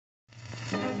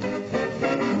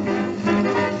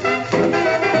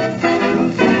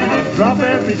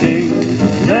everything.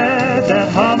 Let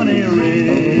that harmony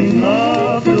ring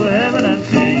up to heaven and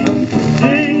sing.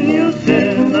 Sing, you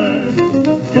sinners,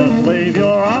 just wave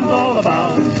your arms all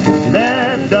about.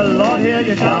 Let the Lord hear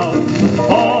you shout.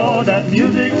 Pour that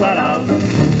music right out.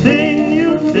 Sing,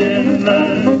 you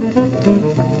sinners.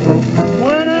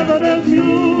 Whenever there's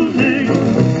music,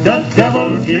 the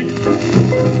devil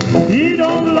kicks. He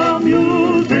don't allow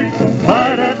music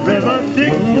by that river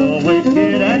Styx. You're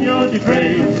wicked and you're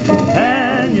depraved,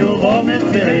 and you've all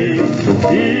misbehaved.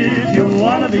 If you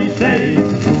want to be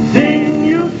saved, sing,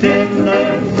 you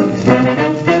sinners.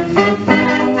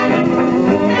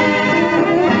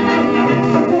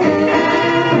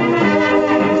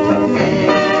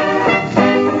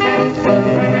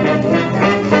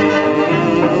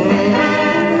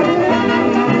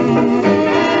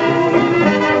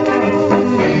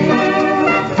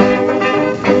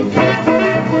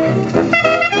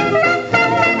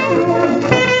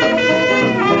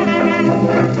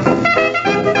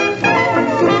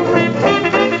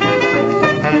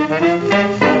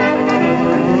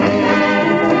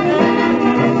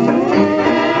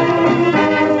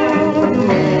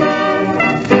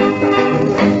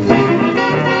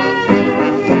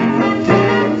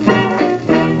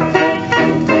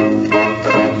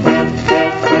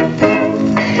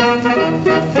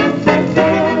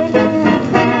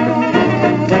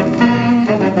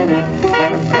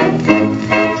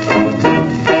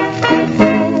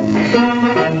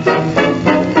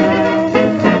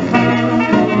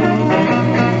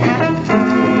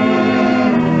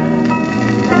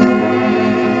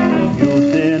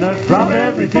 Drop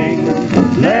everything,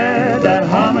 let that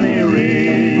harmony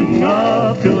ring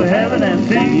up to heaven and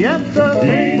sing. Yes, sir,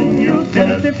 sing, you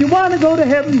sinners. If you want to go to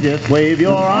heaven, just wave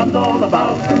your arms all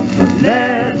about.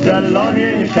 Let the Lord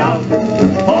hear you shout.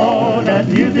 Pour that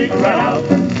music right out.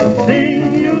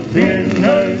 Sing, you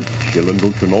sinners. Children,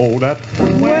 don't you know that?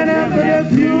 Whenever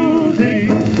there's music,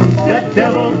 the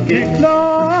devil kicks.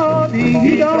 Lord,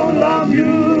 he don't love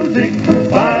music.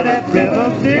 By that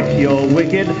river Styx, you're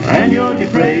wicked and you're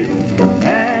depraved,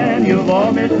 and you've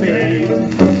all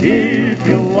misbehaved. If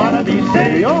you want to be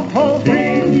saved, your whole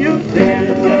thing you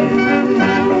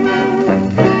sinners.